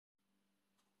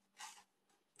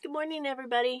Good morning,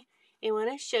 everybody. I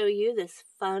want to show you this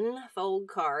fun fold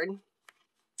card.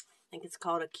 I think it's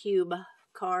called a cube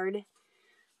card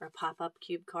or a pop-up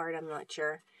cube card. I'm not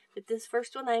sure. But this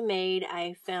first one I made,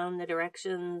 I found the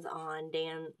directions on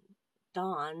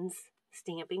Dawn's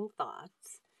Stamping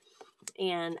Thoughts.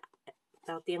 And I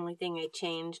thought the only thing I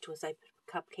changed was I put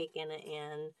a cupcake in it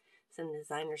and some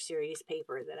designer series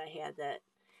paper that I had that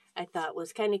I thought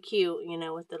was kind of cute, you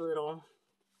know, with the little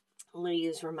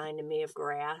leaves reminded me of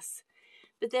grass.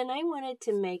 But then I wanted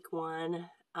to make one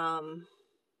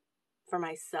for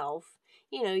myself,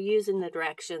 you know, using the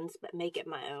directions, but make it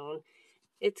my own.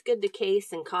 It's good to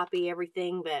case and copy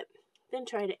everything, but then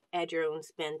try to add your own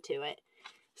spin to it.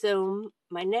 So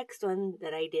my next one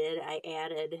that I did, I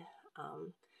added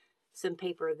some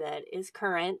paper that is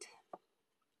current,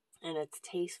 and it's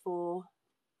Tasteful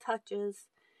Touches,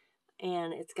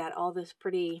 and it's got all this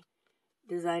pretty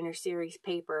designer series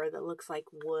paper that looks like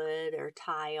wood or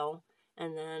tile.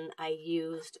 And then I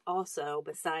used also,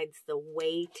 besides the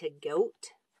Way to Goat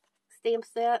stamp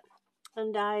set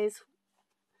and dies,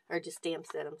 or just stamp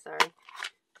set, I'm sorry.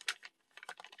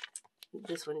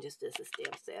 This one just is a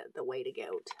stamp set, the Way to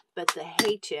Goat. But the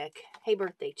Hey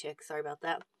Birthday Chick, sorry about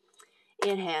that.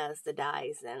 It has the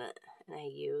dies in it. And I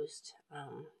used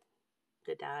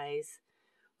the dies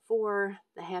for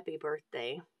the Happy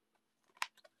Birthday.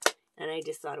 And I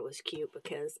just thought it was cute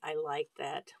because I like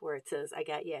that where it says, I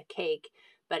got you a cake,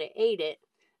 but I ate it,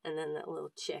 and then that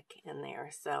little chick in there.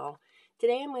 So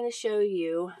today I'm going to show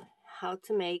you how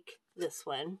to make this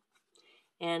one.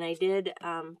 And I did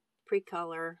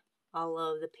pre-color all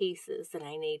of the pieces that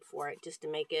I need for it just to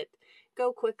make it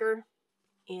go quicker.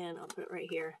 And I'll put it right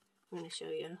here. I'm going to show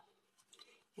you.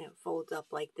 You know, it folds up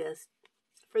like this.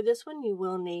 For this one, you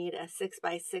will need a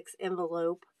 6x6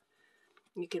 envelope.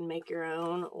 You can make your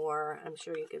own, or I'm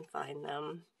sure you can find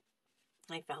them.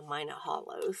 I found mine at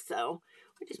Hollows, so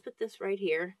we'll just put this right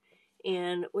here.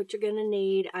 And what you're going to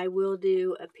need, I will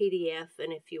do a PDF,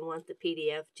 and if you want the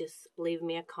PDF, just leave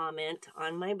me a comment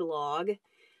on my blog.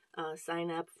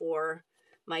 Sign up for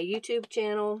my YouTube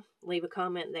channel, leave a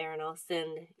comment there, and I'll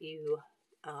send you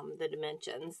the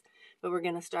dimensions. But we're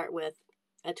going to start with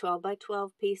a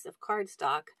 12x12 piece of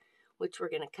cardstock, which we're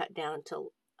going to cut down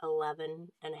to 11.5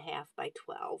 by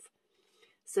 12.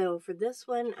 So for this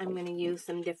one, I'm going to use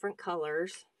some different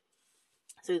colors.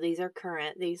 So these are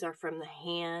current. These are from the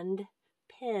hand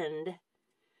pinned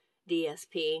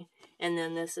DSP. And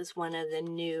then this is one of the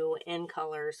new end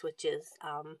colors, which is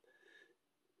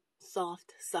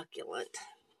Soft Succulent.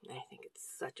 I think it's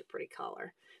such a pretty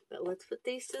color. But let's put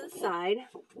these to the side.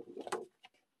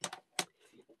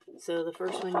 So the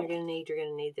first one you're going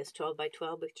to need this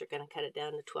 12x12, but you're going to cut it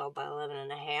down to 12 by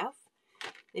 11.5.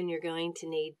 Then you're going to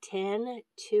need 10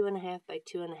 2.5 by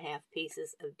 2.5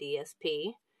 pieces of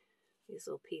DSP. These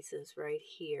little pieces right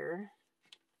here.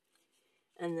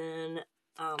 And then,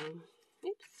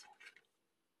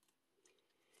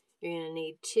 you're going to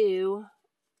need 2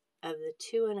 of the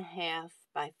 2.5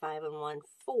 by 5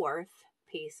 1/4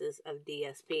 pieces of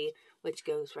DSP, which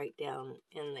goes right down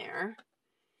in there.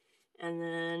 And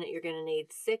then you're going to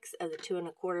need 6 of the 2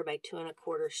 1/4 by 2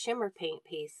 1/4 shimmer paint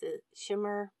pieces,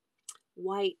 shimmer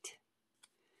white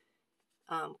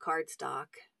cardstock.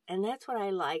 And that's what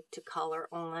I like to color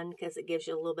on because it gives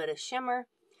you a little bit of shimmer,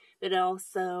 but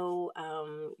also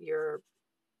your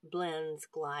blends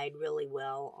glide really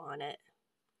well on it.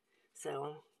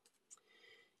 So,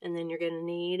 and then you're going to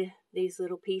need these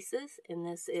little pieces, and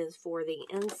this is for the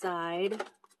inside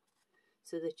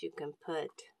so that you can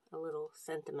put a little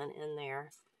sentiment in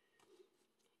there.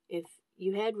 If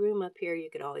you had room up here, you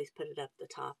could always put it up the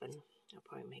top, and I'll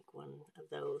probably make one of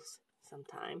those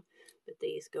sometime. But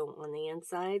these go on the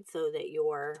inside so that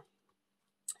your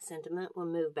sentiment will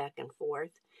move back and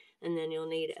forth. And then you'll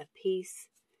need a piece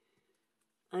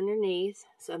underneath,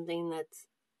 something that's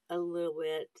a little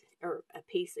bit, or a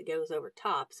piece that goes over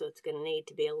top. So it's going to need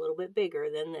to be a little bit bigger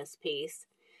than this piece.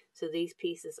 So these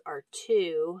pieces are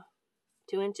 2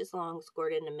 inches long,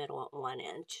 scored in the middle at 1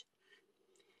 inch.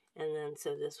 And then,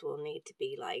 so this will need to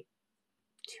be like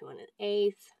 2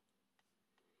 1/8,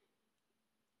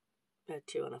 or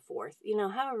 2 1/4. You know,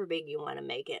 however big you want to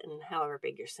make it and however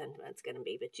big your sentiment's going to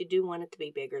be. But you do want it to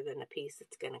be bigger than the piece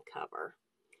it's going to cover.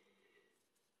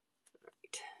 All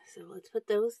right, so let's put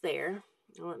those there.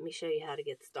 And let me show you how to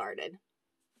get started.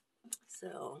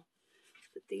 So,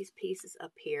 put these pieces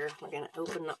up here. We're going to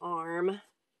open the arm.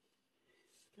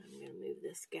 I'm going to move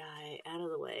this guy out of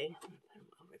the way. I'm going to put him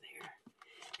over there.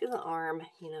 Because the arm,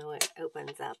 you know, it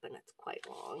opens up and it's quite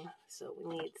long. So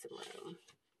we need some room.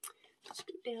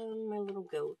 Scoot down my little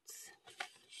goats.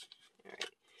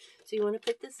 Alright. So you want to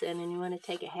put this in and you want to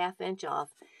take a 1/2 inch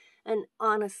off. And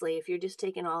honestly, if you're just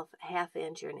taking off a 1/2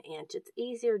 inch or an inch, it's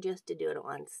easier just to do it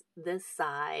on this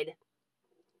side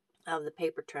of the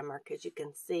paper trimmer because you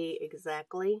can see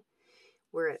exactly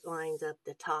where it lines up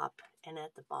the top and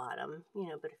at the bottom, you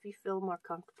know. But if you feel more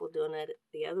comfortable doing it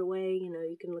the other way, you know,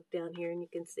 you can look down here and you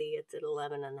can see it's at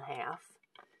 11.5.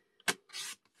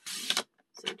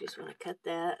 So you just want to cut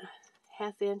that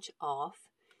 1/2 inch off.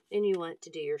 Then you want to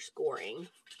do your scoring.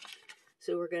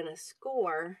 So we're going to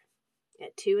score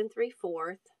at 2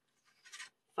 3/4,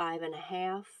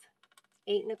 5.5,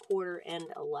 8 1/4,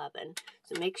 and 11.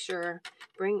 So make sure,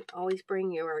 always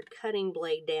bring your cutting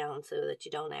blade down so that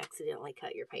you don't accidentally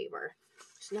cut your paper.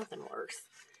 There's nothing worse.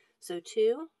 So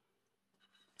 2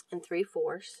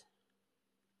 3/4.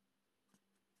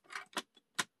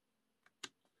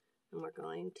 And we're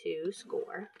going to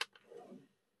score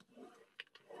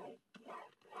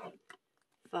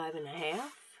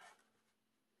 5.5,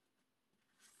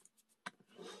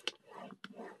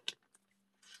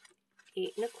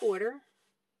 8 1/4,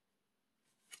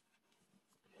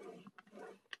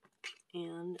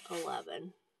 and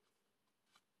 11.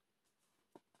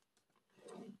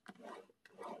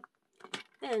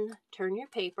 Then turn your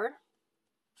paper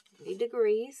 90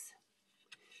 degrees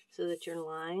so that your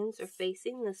lines are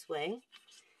facing this way.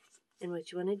 And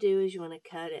what you want to do is you want to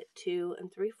cut at 2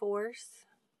 3/4,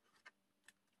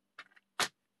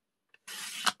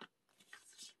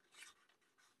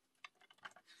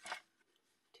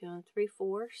 2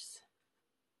 3/4,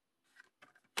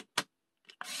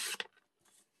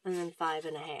 and then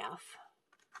 5.5.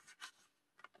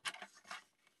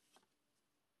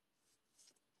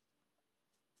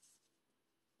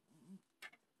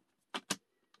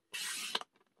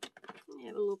 You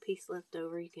have a little piece left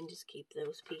over, you can just keep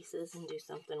those pieces and do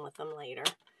something with them later.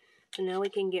 So now we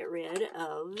can get rid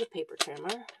of the paper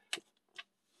trimmer.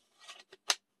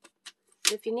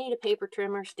 If you need a paper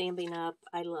trimmer, Stampin' Up,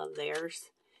 I love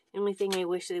theirs. The only thing I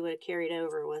wish they would have carried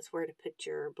over was where to put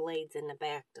your blades in the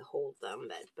back to hold them.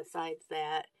 But besides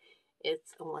that,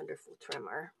 it's a wonderful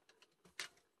trimmer.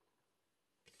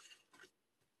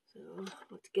 So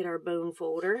let's get our bone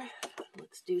folder.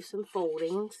 Let's do some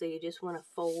folding. So you just want to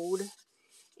fold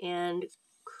and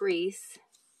crease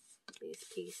these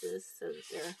pieces so that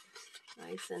they're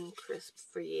nice and crisp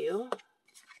for you.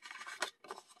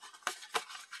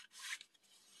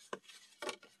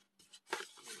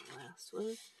 Last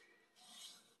one.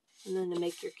 And then to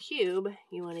make your cube,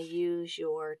 you want to use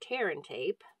your tear and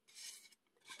tape.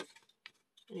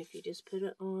 And if you just put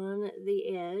it on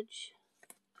the edge,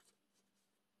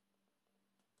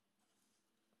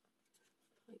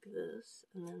 like this,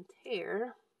 and then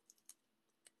tear.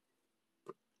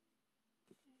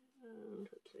 And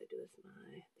what did I do with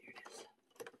my, there it is.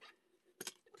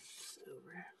 Put this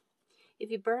over.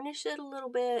 If you burnish it a little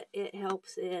bit, it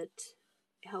helps it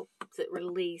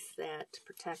release that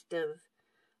protective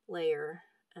layer,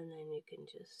 and then you can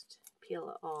just peel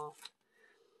it off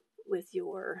with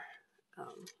your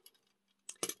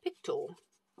pick tool.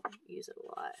 I use it a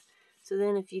lot. So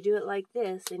then if you do it like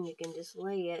this, then you can just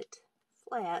lay it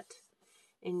flat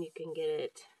and you can get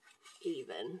it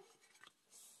even.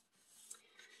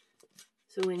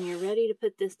 So when you're ready to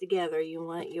put this together, you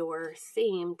want your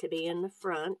seam to be in the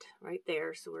front right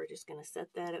there. So we're just going to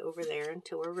set that over there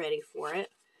until we're ready for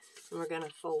it. And we're going to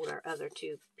fold our other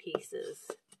two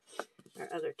pieces, our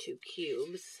other two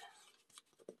cubes.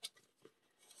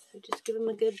 So just give them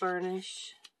a good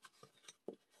burnish.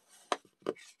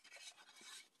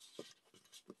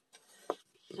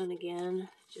 And again,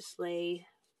 just lay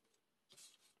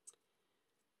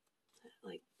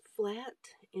like flat,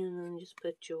 and then just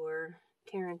put your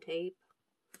tear and tape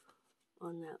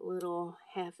on that little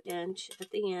 1/2 inch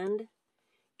at the end.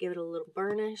 Give it a little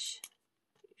burnish.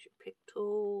 Use your pick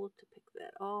tool to pick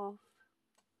that off.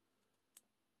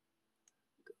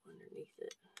 Go underneath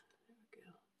it. There we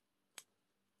go.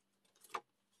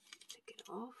 Pick it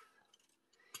off.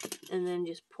 And then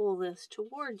just pull this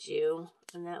towards you,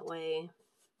 and that way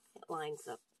it lines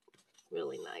up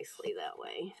really nicely that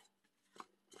way.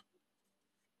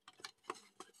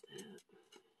 Put that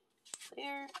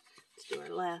there. Let's do our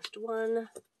last one.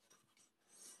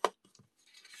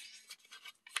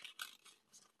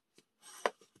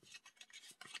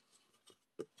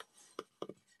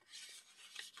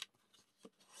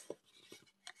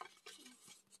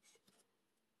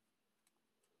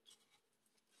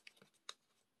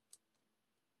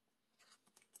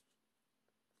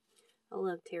 I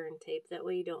love tear and tape. That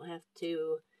way you don't have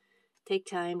to take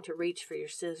time to reach for your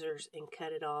scissors and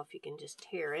cut it off. You can just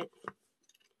tear it.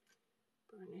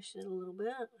 Burnish it a little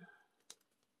bit.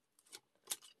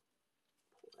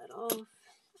 Pull that off.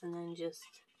 And then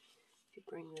just If you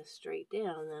bring this straight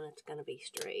down, then it's going to be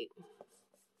straight.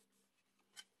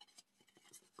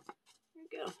 There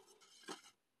you go.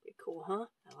 Pretty cool, huh?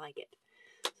 I like it.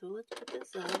 So let's put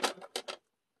this up.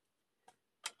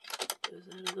 Goes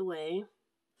out of the way.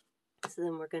 So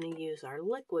then we're going to use our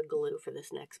liquid glue for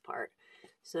this next part.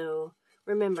 So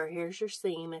remember, here's your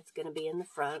seam. It's going to be in the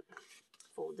front.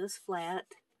 Fold this flat.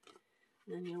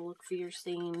 And then you'll look for your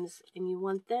seams, and you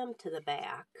want them to the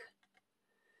back.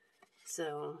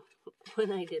 So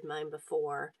when I did mine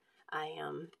before, I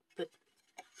put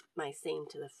my seam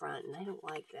to the front, and I don't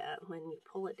like that. When you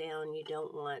pull it down, you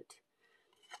don't want,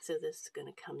 so this is going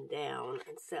to come down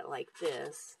and set like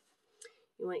this.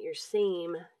 You want your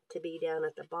seam to be down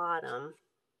at the bottom,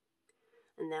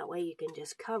 and that way you can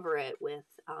just cover it with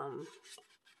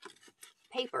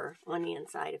paper on the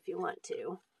inside if you want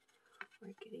to. Or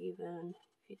you could even,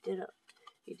 if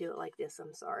you do it like this,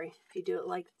 I'm sorry. If you do it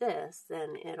like this,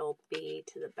 then it'll be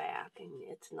to the back and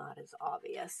it's not as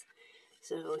obvious.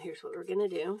 So here's what we're going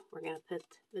to do. We're going to put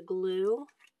the glue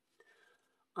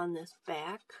on this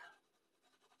back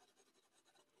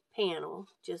panel,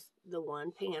 just the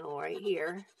one panel right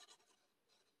here.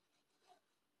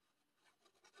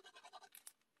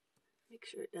 Make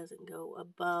sure it doesn't go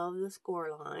above the score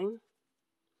line.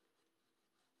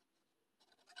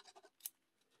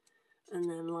 And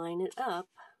then line it up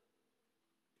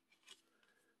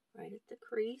right at the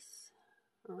crease,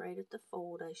 or right at the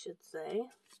fold, I should say.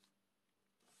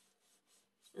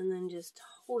 And then just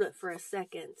hold it for a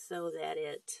second so that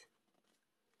it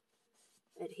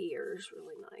adheres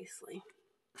really nicely.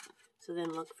 So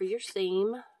then look for your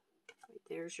seam. Right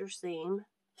there's your seam.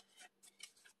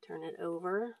 Turn it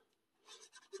over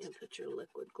and put your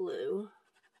liquid glue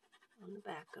on the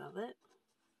back of it.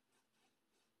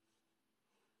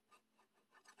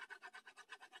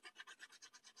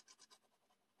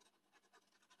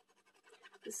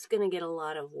 This is going to get a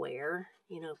lot of wear,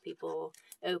 you know, people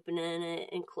opening it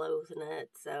and closing it.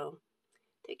 So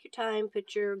take your time,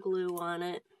 put your glue on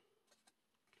it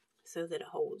so that it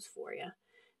holds for you.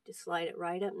 Just slide it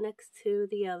right up next to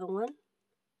the other one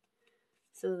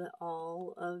so that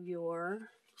all of your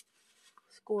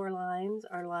score lines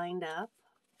are lined up.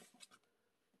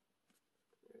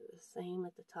 They're the same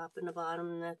at the top and the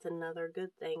bottom, and that's another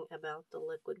good thing about the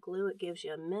liquid glue. It gives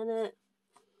you a minute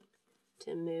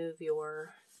to move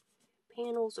your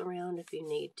panels around if you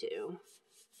need to.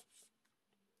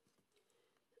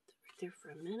 Right there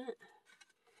for a minute.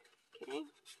 Okay.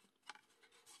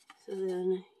 So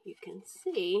then you can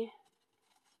see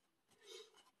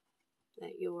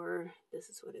that this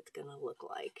is what it's going to look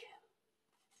like.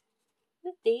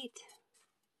 Isn't that neat?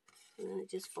 And then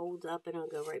it just folds up and it'll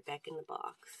go right back in the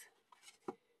box.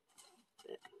 But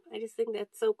I just think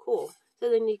that's so cool.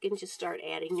 So then you can just start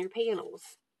adding your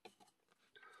panels.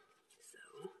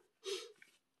 So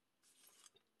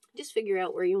just figure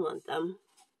out where you want them.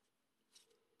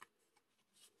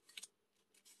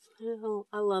 Oh,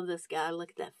 I love this guy.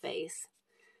 Look at that face.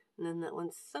 And then that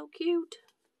one's so cute.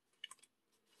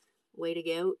 Way to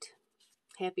goat.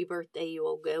 Happy birthday, you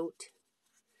old goat.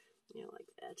 You know, like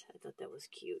that. I thought that was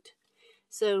cute.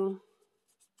 So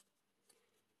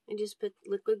I just put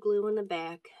liquid glue on the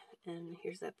back. And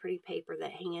here's that pretty paper,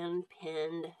 that hand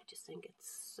pinned. I just think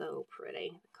it's so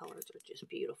pretty. The colors are just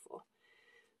beautiful.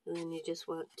 And then you just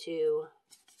want to, you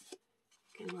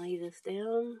can lay this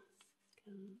down.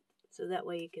 So that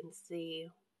way you can see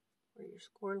where your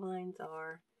score lines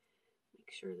are.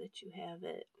 Make sure that you have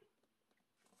it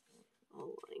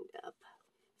all lined up.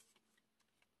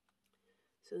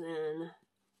 So then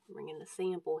I'm bringing the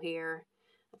sample here.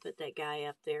 I put that guy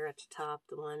up there at the top,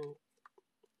 the one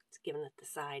that's giving it the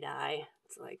side eye.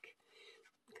 It's like,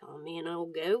 call me an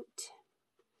old goat.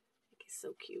 I think he's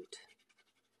so cute.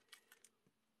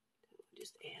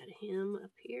 Just add him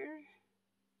up here.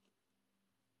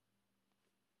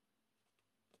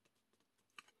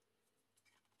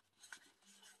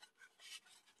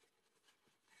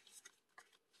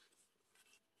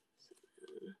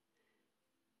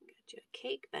 Got you a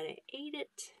cake, but I ate it.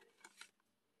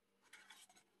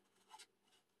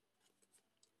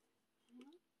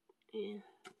 Yeah,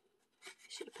 I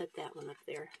should have put that one up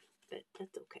there, but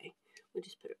that's okay. We'll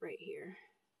just put it right here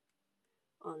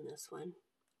on this one.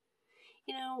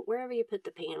 You know, wherever you put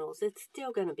the panels, it's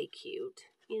still going to be cute.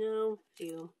 You know,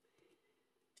 you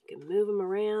can move them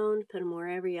around, put them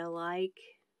wherever you like.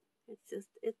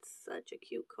 It's such a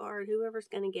cute card. Whoever's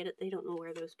going to get it, they don't know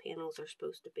where those panels are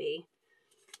supposed to be.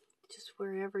 Just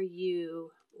wherever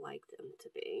you like them to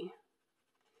be.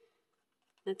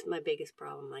 That's my biggest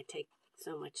problem. I take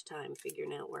so much time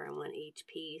figuring out where I want each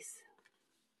piece.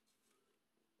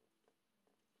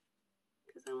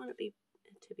 Because I want it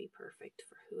to to be perfect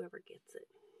for whoever gets it.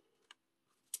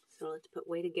 So let's put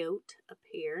Way to Goat up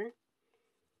here.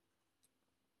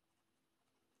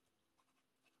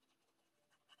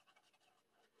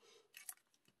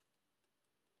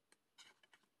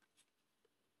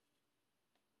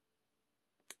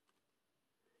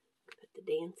 Put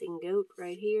the dancing goat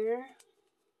right here.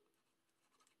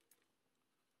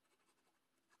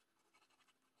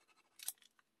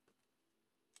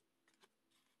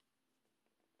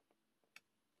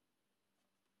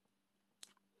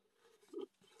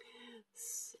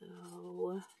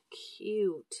 So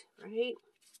cute, right?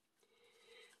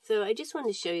 So I just wanted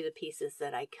to show you the pieces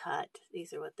that I cut.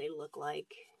 These are what they look like,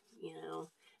 you know.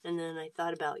 And then I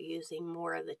thought about using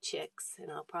more of the chicks,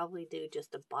 and I'll probably do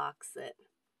just a box that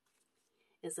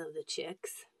is of the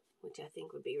chicks, which I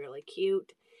think would be really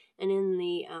cute. And in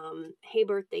the Hey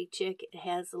Birthday Chick, it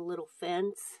has a little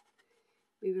fence.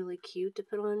 Be really cute to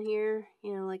put on here,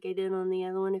 you know, like I did on the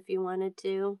other one if you wanted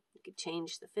to. You could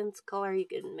change the fence color. You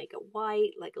could make it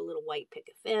white, like a little white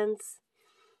picket fence.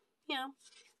 You know,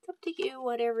 it's up to you,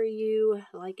 whatever you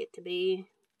like it to be.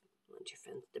 Want your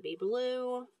fence to be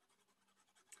blue.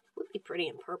 Would be pretty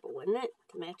in purple, wouldn't it?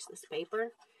 To match this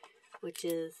paper, which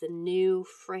is the new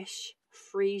Fresh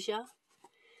Freesia.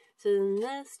 So then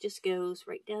this just goes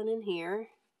right down in here.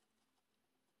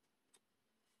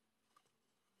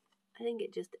 I think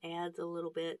it just adds a little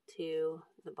bit to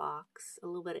the box, a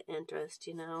little bit of interest,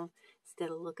 you know, instead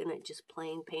of looking at just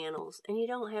plain panels. And you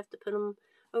don't have to put them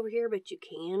over here, but you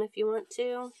can if you want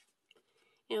to.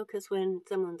 You know, because when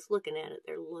someone's looking at it,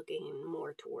 they're looking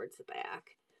more towards the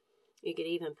back. You could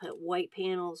even put white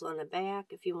panels on the back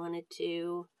if you wanted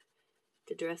to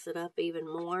dress it up even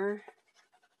more,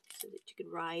 so that you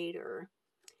could write or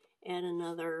add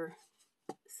another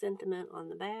sentiment on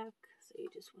the back. So you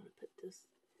just want to put this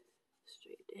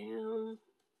straight down.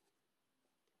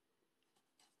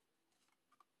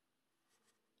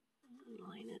 And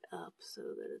line it up so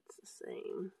that it's the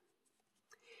same.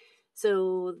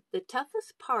 So the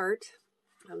toughest part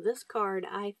of this card,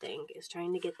 I think, is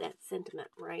trying to get that sentiment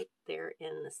right there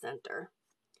in the center.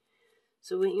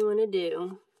 So what you want to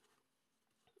do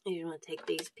is you want to take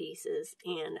these pieces,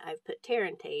 and I've put tear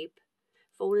and tape,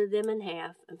 folded them in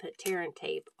half, and put tear and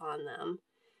tape on them.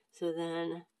 So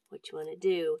then what you want to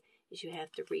do is you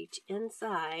have to reach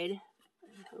inside.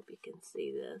 I hope you can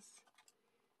see this.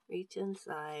 Reach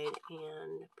inside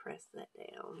and press that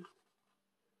down.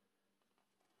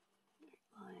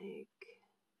 Like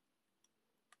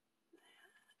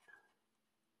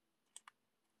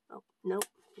that. Oh, nope.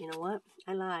 You know what?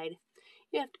 I lied.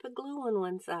 You have to put glue on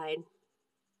one side.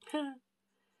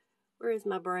 Where is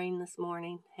my brain this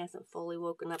morning? Hasn't fully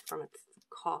woken up from its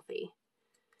coffee.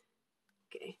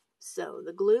 Okay, so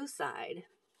the glue side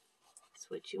is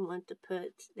what you want to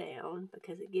put down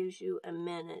because it gives you a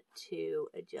minute to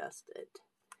adjust it.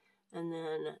 And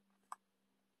then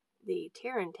the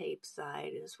tear and tape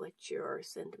side is what your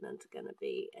sentiment's going to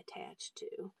be attached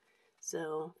to.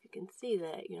 So if you can see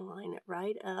that, you line it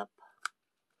right up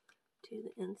to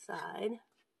the inside.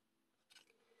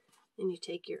 And you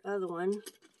take your other one,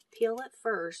 peel it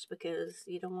first because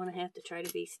you don't want to have to try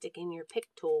to be sticking your pick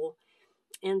tool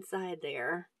inside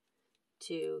there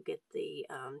to get the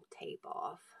tape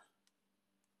off.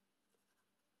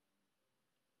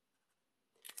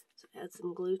 So add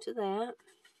some glue to that.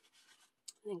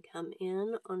 Then come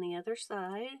in on the other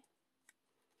side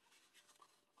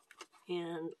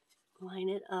and line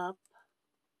it up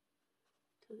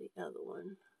to the other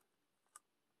one.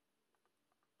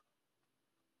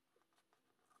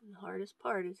 And the hardest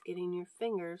part is getting your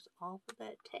fingers off of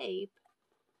that tape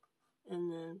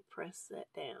and then press that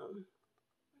down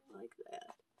like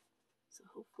that. So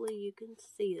hopefully you can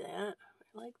see that,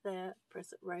 like that.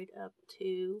 Press it right up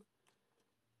to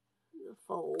the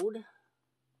fold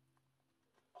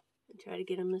and try to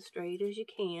get them as straight as you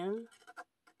can.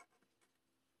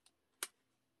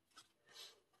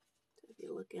 So if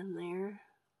you look in there,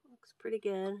 looks pretty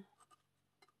good.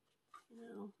 You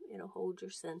know, it'll hold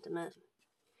your sentiment.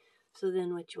 So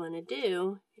then what you want to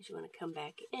do is you want to come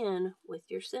back in with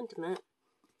your sentiment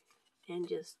and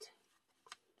just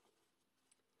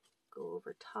go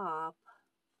over top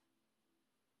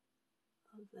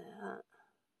of that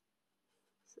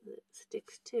so that it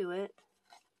sticks to it.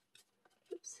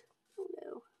 Oops, oh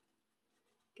no.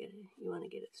 You want to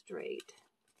get it straight.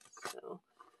 So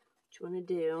what you want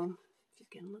to do, if you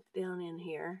can look down in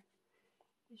here,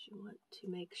 is you want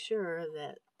to make sure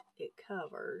that it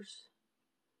covers.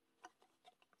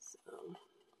 So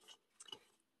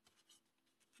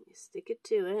you stick it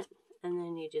to it, and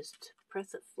then you just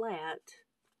press it flat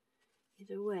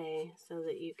either way so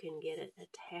that you can get it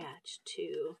attached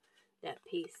to that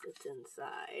piece that's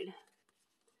inside.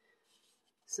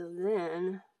 So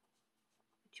then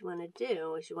what you want to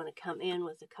do is you want to come in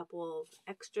with a couple of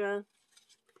extra,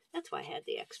 that's why I had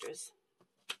the extras,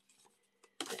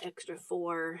 the extra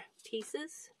 4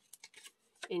 pieces.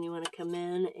 And you want to come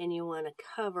in and you want to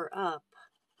cover up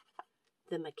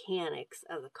the mechanics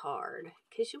of the card,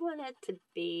 because you want it to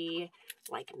be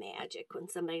like magic. When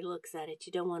somebody looks at it,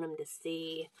 you don't want them to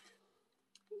see,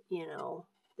 you know,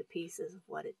 the pieces of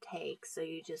what it takes. So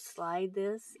you just slide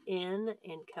this in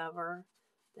and cover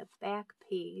the back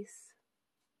piece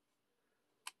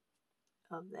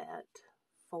of that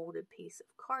folded piece of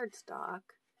cardstock,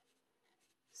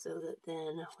 so that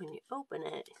then when you open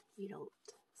it, you don't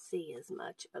see as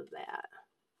much of that,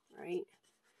 right?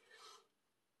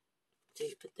 So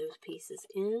you put those pieces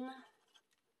in.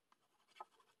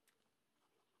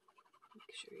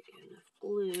 Make sure you get enough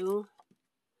glue.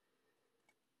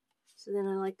 So then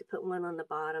I like to put one on the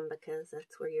bottom because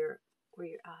that's where your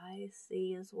eyes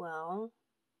see as well.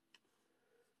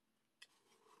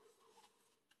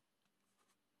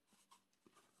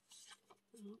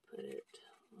 I'll put it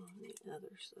on the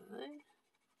other side.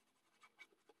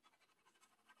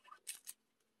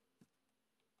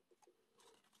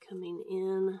 Coming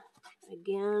in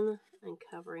again and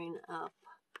covering up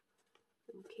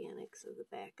the mechanics of the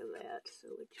back of that. So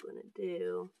what you want to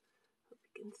do, hope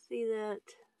you can see that.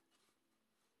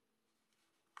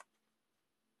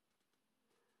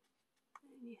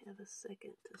 And you have a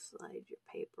second to slide your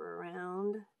paper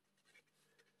around.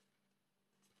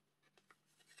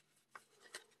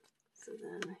 So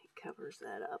then it covers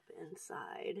that up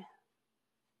inside.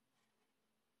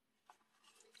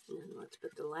 And then let's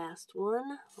put the last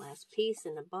piece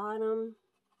in the bottom.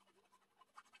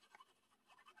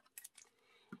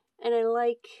 And I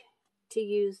like to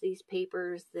use these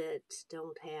papers that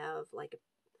don't have like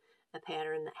a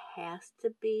pattern that has to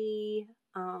be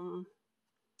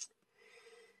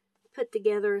put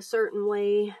together a certain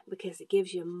way, because it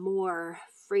gives you more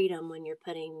freedom when you're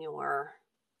putting your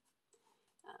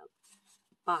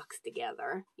box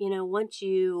together. You know, once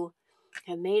you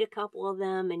have made a couple of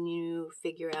them and you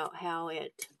figure out how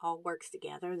it all works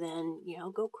together, then, you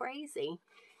know, go crazy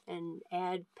and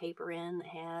add paper in that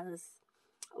has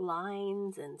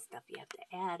lines and stuff you have to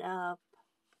add up,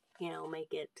 you know,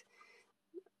 make it,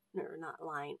 or not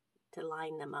line, to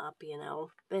line them up, you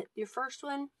know. But your first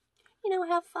one, you know,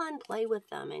 have fun, play with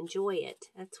them, enjoy it.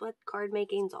 That's what card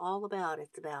making's all about.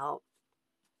 It's about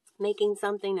making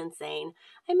something and saying,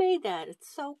 I made that,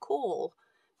 it's so cool.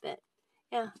 But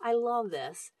yeah, I love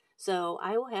this. So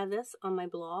I will have this on my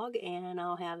blog, and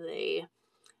I'll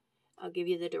give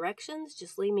you the directions.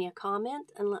 Just leave me a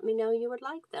comment and let me know you would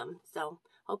like them. So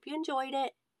hope you enjoyed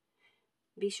it.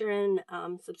 Be sure and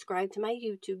subscribe to my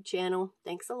YouTube channel.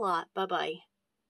 Thanks a lot. Bye-bye.